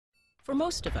For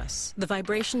most of us, the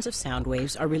vibrations of sound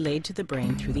waves are relayed to the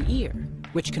brain through the ear,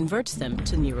 which converts them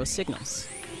to neural signals.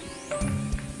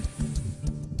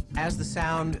 As the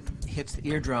sound hits the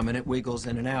eardrum and it wiggles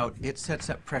in and out, it sets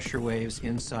up pressure waves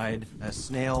inside a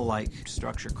snail-like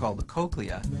structure called the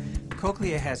cochlea. The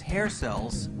cochlea has hair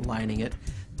cells lining it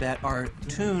that are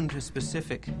tuned to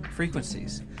specific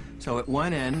frequencies. So at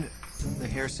one end, the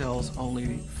hair cells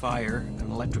only fire an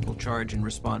electrical charge in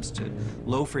response to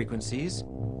low frequencies.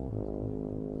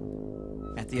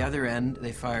 At the other end,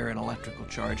 they fire an electrical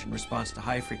charge in response to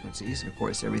high frequencies, and of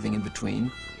course everything in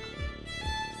between.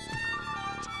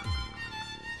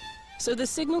 So the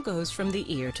signal goes from the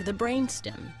ear to the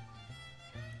brainstem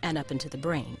and up into the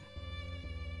brain.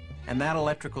 And that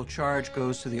electrical charge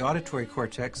goes to the auditory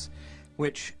cortex,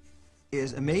 which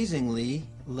is amazingly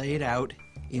laid out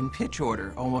in pitch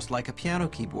order, almost like a piano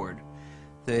keyboard.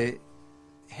 The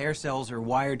hair cells are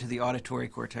wired to the auditory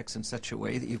cortex in such a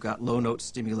way that you've got low notes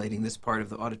stimulating this part of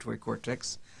the auditory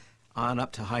cortex on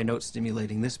up to high notes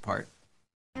stimulating this part.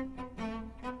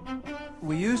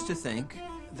 We used to think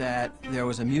that there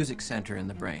was a music center in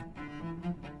the brain.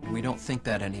 We don't think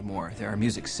that anymore. There are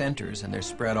music centers, and they're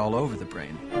spread all over the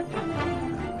brain.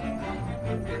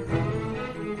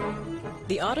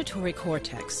 The auditory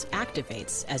cortex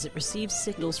activates as it receives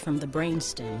signals from the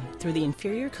brainstem through the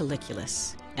inferior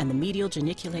colliculus and the medial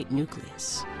geniculate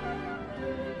nucleus.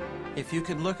 If you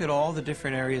could look at all the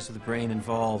different areas of the brain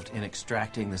involved in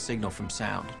extracting the signal from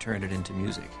sound to turn it into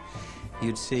music,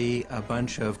 you'd see a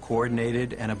bunch of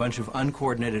coordinated and a bunch of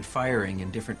uncoordinated firing in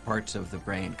different parts of the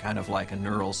brain, kind of like a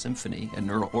neural symphony, a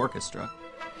neural orchestra.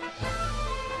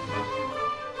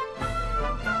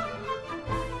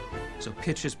 So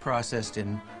pitch is processed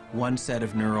in one set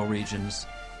of neural regions,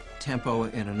 tempo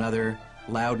in another,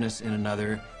 loudness in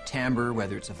another, timbre,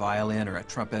 whether it's a violin or a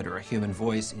trumpet or a human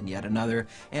voice, in yet another,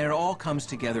 and it all comes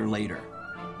together later.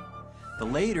 The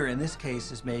later in this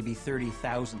case is maybe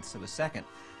 30,000ths of a second,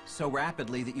 so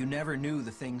rapidly that you never knew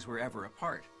the things were ever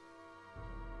apart.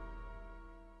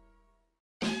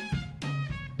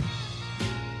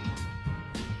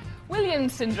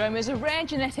 Williams syndrome is a rare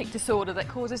genetic disorder that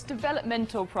causes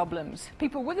developmental problems.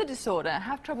 People with the disorder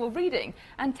have trouble reading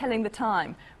and telling the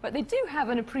time, but they do have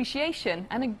an appreciation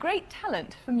and a great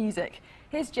talent for music.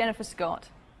 Here's Jennifer Scott.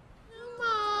 Come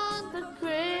on, the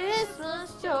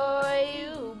Christmas joy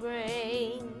you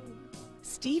bring.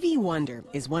 Stevie Wonder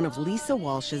is one of Lisa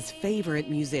Walsh's favorite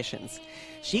musicians.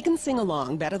 She can sing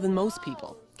along better than most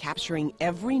people, capturing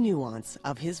every nuance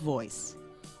of his voice.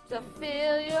 To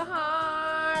fill your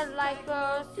heart like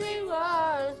those 3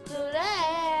 words could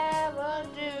ever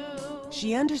do.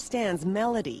 She understands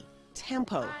melody,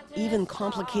 tempo, even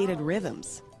complicated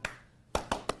rhythms.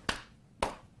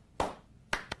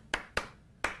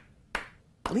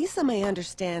 Lisa may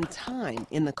understand time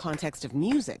in the context of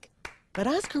music, but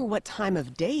ask her what time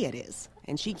of day it is,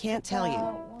 and she can't tell you.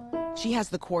 She has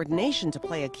the coordination to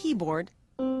play a keyboard,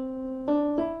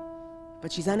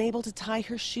 but she's unable to tie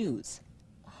her shoes.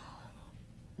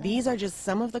 These are just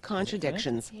some of the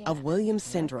contradictions of Williams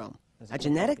syndrome, a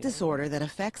genetic disorder that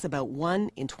affects about 1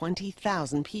 in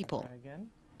 20,000 people.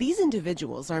 These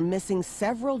individuals are missing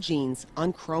several genes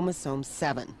on chromosome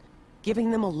 7,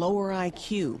 giving them a lower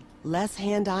IQ, less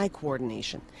hand-eye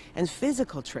coordination, and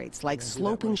physical traits like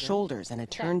sloping shoulders and a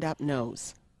turned-up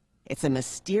nose. It's a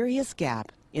mysterious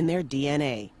gap in their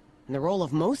DNA, and the role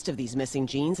of most of these missing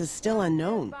genes is still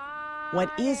unknown. What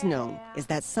is known is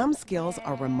that some skills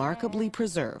are remarkably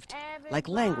preserved, like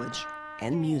language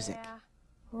and music.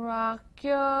 Rock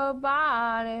your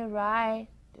body right.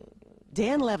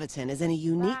 Dan Levitin is in a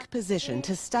unique position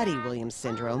to study Williams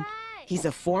syndrome. He's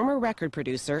a former record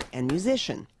producer and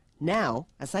musician, now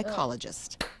a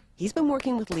psychologist. He's been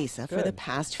working with Lisa for the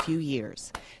past few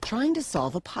years, trying to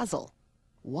solve a puzzle.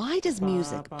 Why does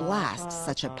music blast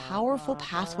such a powerful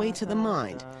pathway to the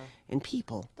mind in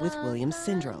people with Williams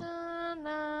syndrome?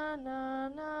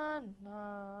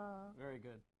 Very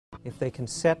good. If they can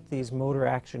set these motor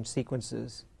action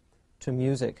sequences to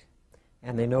music,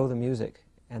 and they know the music,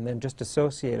 and then just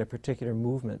associate a particular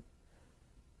movement,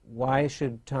 why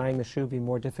should tying the shoe be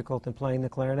more difficult than playing the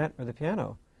clarinet or the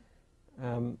piano?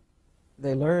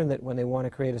 They learn that when they want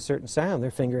to create a certain sound,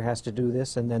 their finger has to do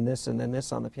this, and then this, and then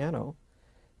this on the piano.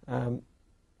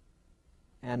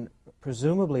 And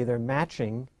presumably they're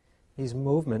matching these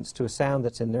movements to a sound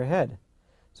that's in their head.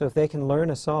 So if they can learn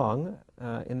a song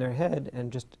in their head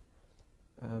and just,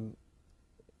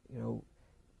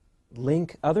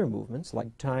 link other movements,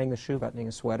 like tying the shoe, buttoning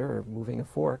a sweater, or moving a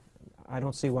fork, I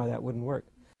don't see why that wouldn't work.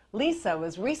 Lisa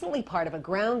was recently part of a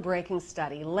groundbreaking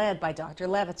study led by Dr.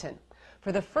 Levitin.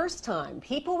 For the first time,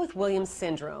 people with Williams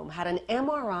syndrome had an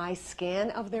MRI scan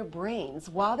of their brains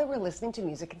while they were listening to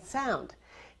music and sound.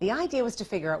 The idea was to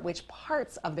figure out which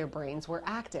parts of their brains were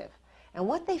active. And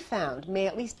what they found may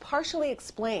at least partially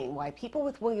explain why people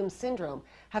with Williams syndrome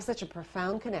have such a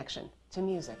profound connection to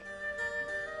music.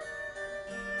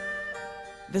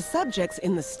 The subjects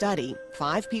in the study,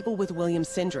 5 people with Williams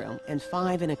syndrome and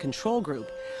 5 in a control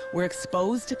group, were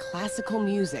exposed to classical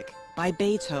music by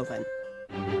Beethoven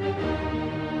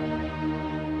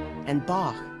and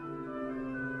Bach.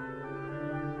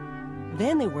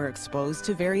 Then they were exposed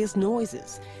to various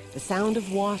noises, the sound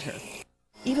of water,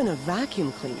 even of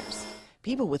vacuum cleaners.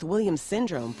 People with Williams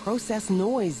syndrome process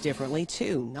noise differently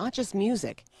too, not just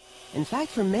music. In fact,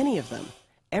 for many of them,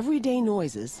 everyday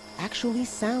noises actually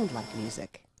sound like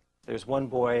music. There's one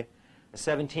boy, a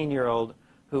 17-year-old,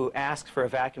 who asks for a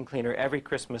vacuum cleaner every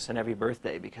Christmas and every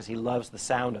birthday because he loves the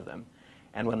sound of them.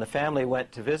 And when the family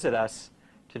went to visit us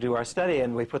to do our study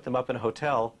and we put them up in a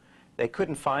hotel, they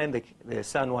couldn't find the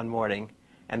son one morning,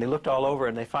 and they looked all over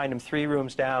and they find him 3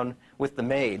 rooms down with the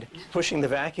maid pushing the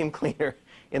vacuum cleaner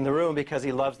in the room because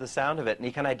he loves the sound of it. And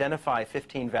he can identify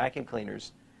 15 vacuum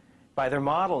cleaners by their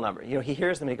model number. You know, he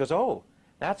hears them and he goes, oh,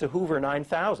 that's a Hoover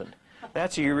 9000.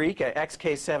 That's a Eureka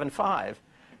XK75.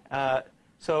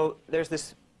 So there's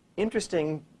this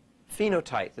interesting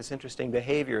phenotype, this interesting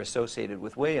behavior associated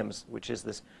with Williams, which is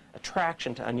this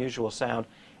attraction to unusual sound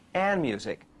and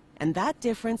music. And that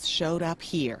difference showed up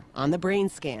here on the brain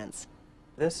scans.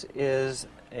 This is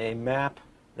a map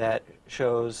that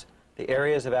shows the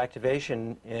areas of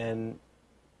activation in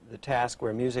the task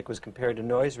where music was compared to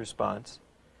noise response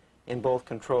in both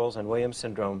controls and Williams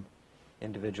syndrome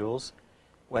individuals.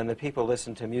 When the people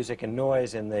listened to music and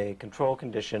noise in the control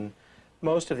condition,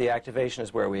 most of the activation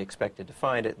is where we expected to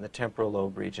find it, in the temporal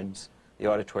lobe regions, the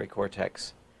auditory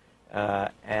cortex.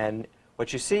 And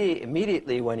what you see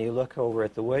immediately when you look over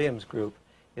at the Williams group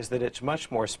is that it's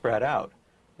much more spread out.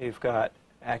 You've got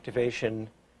activation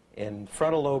in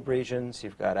frontal lobe regions,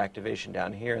 you've got activation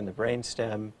down here in the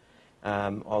brainstem.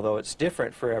 Although it's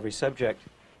different for every subject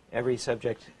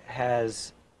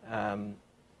has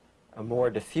a more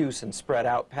diffuse and spread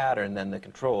out pattern than the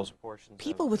controls portions.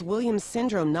 People with Williams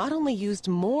syndrome not only used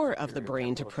more of the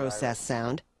brain to process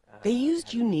sound, they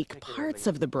used unique parts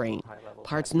of the brain,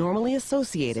 parts normally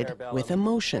associated with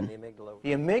emotion.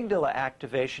 The amygdala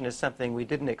activation is something we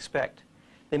didn't expect.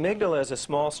 The amygdala is a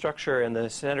small structure in the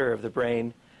center of the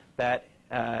brain that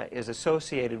is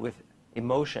associated with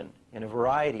emotion in a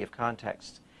variety of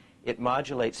contexts. It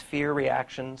modulates fear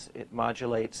reactions, it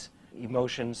modulates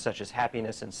emotions such as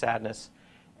happiness and sadness,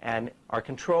 and our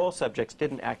control subjects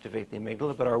didn't activate the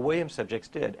amygdala, but our Williams subjects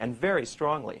did, and very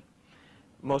strongly.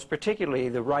 Most particularly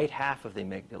the right half of the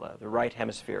amygdala, the right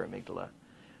hemisphere amygdala,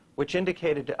 which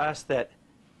indicated to us that,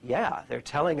 yeah, they're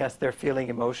telling us they're feeling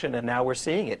emotion, and now we're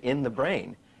seeing it in the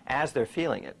brain as they're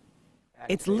feeling it.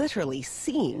 It's literally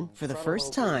seeing, for the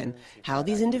first time, how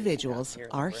these individuals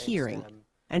are hearing.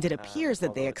 And it appears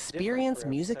that they experience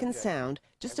music and sound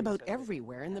just about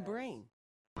everywhere in the brain.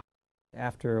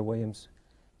 After a Williams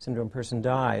syndrome person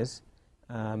dies,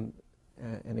 an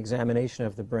examination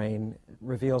of the brain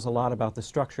reveals a lot about the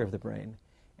structure of the brain.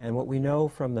 And what we know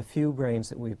from the few brains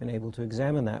that we've been able to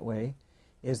examine that way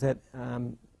is that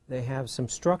they have some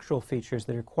structural features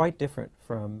that are quite different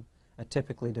from a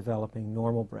typically developing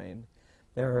normal brain.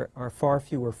 There are far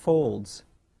fewer folds.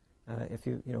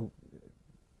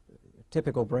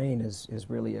 Typical brain is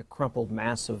really a crumpled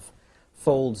mass of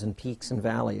folds and peaks and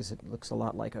valleys. It looks a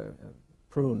lot like a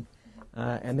prune.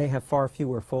 And they have far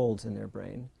fewer folds in their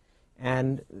brain.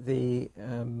 And the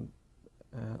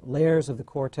layers of the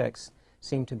cortex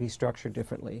seem to be structured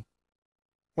differently.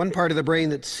 One part of the brain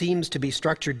that seems to be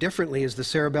structured differently is the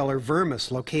cerebellar vermis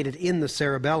located in the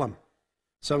cerebellum.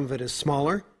 Some of it is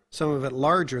smaller, some of it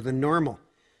larger than normal.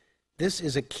 This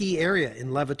is a key area in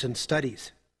Levitin's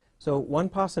studies. So one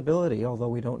possibility, although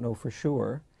we don't know for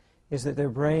sure, is that their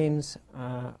brains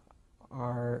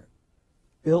are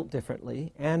built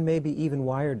differently and maybe even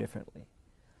wired differently.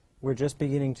 We're just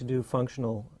beginning to do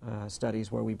functional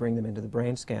studies where we bring them into the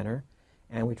brain scanner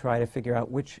and we try to figure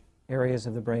out which areas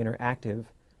of the brain are active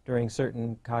during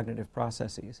certain cognitive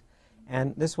processes.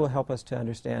 And this will help us to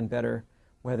understand better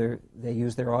whether they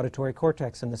use their auditory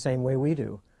cortex in the same way we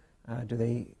do. Do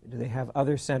they have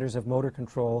other centers of motor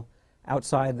control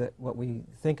outside what we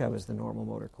think of as the normal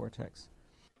motor cortex?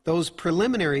 Those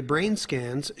preliminary brain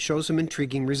scans show some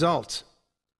intriguing results.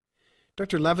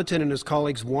 Dr. Levitin and his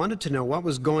colleagues wanted to know what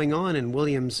was going on in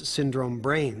Williams syndrome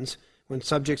brains when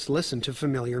subjects listened to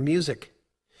familiar music.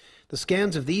 The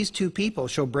scans of these 2 people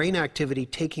show brain activity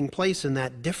taking place in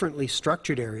that differently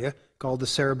structured area called the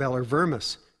cerebellar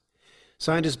vermis.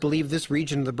 Scientists believe this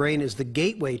region of the brain is the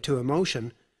gateway to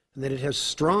emotion and that it has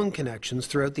strong connections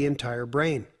throughout the entire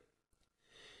brain.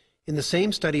 In the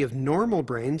same study of normal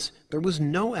brains, there was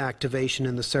no activation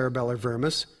in the cerebellar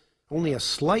vermis, only a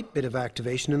slight bit of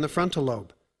activation in the frontal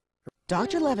lobe.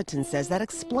 Dr. Levitin says that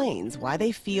explains why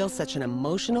they feel such an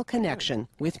emotional connection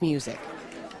with music.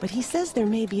 But he says there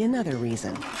may be another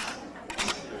reason.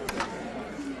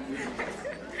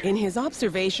 In his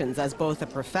observations as both a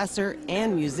professor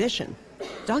and musician,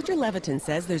 Dr. Levitin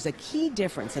says there's a key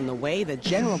difference in the way the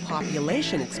general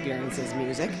population experiences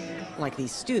music, like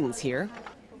these students here,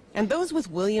 and those with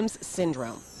Williams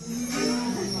syndrome.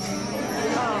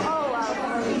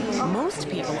 Most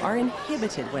people are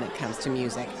inhibited when it comes to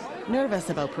music, nervous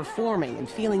about performing and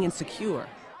feeling insecure.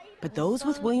 But those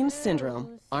with Williams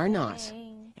syndrome are not.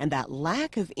 And that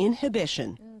lack of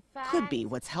inhibition could be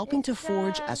what's helping to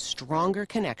forge a stronger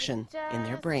connection in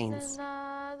their brains.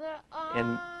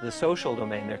 In the social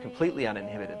domain, they're completely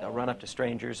uninhibited. They'll run up to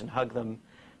strangers and hug them.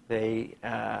 They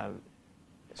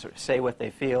sort of say what they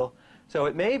feel. So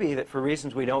it may be that for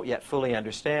reasons we don't yet fully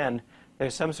understand,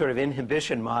 there's some sort of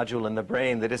inhibition module in the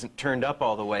brain that isn't turned up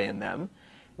all the way in them.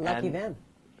 Lucky them.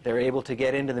 They're able to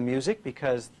get into the music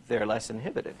because they're less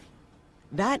inhibited.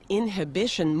 That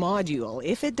inhibition module,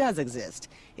 if it does exist,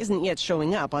 isn't yet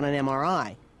showing up on an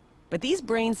MRI. But these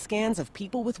brain scans of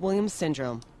people with Williams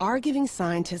syndrome are giving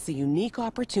scientists a unique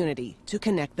opportunity to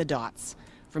connect the dots,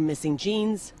 from missing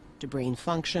genes to brain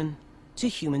function to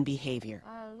human behavior.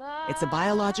 It's a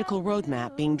biological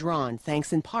roadmap being drawn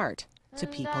thanks in part to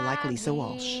people like Lisa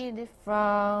Walsh.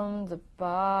 From the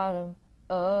bottom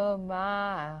of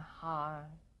my heart.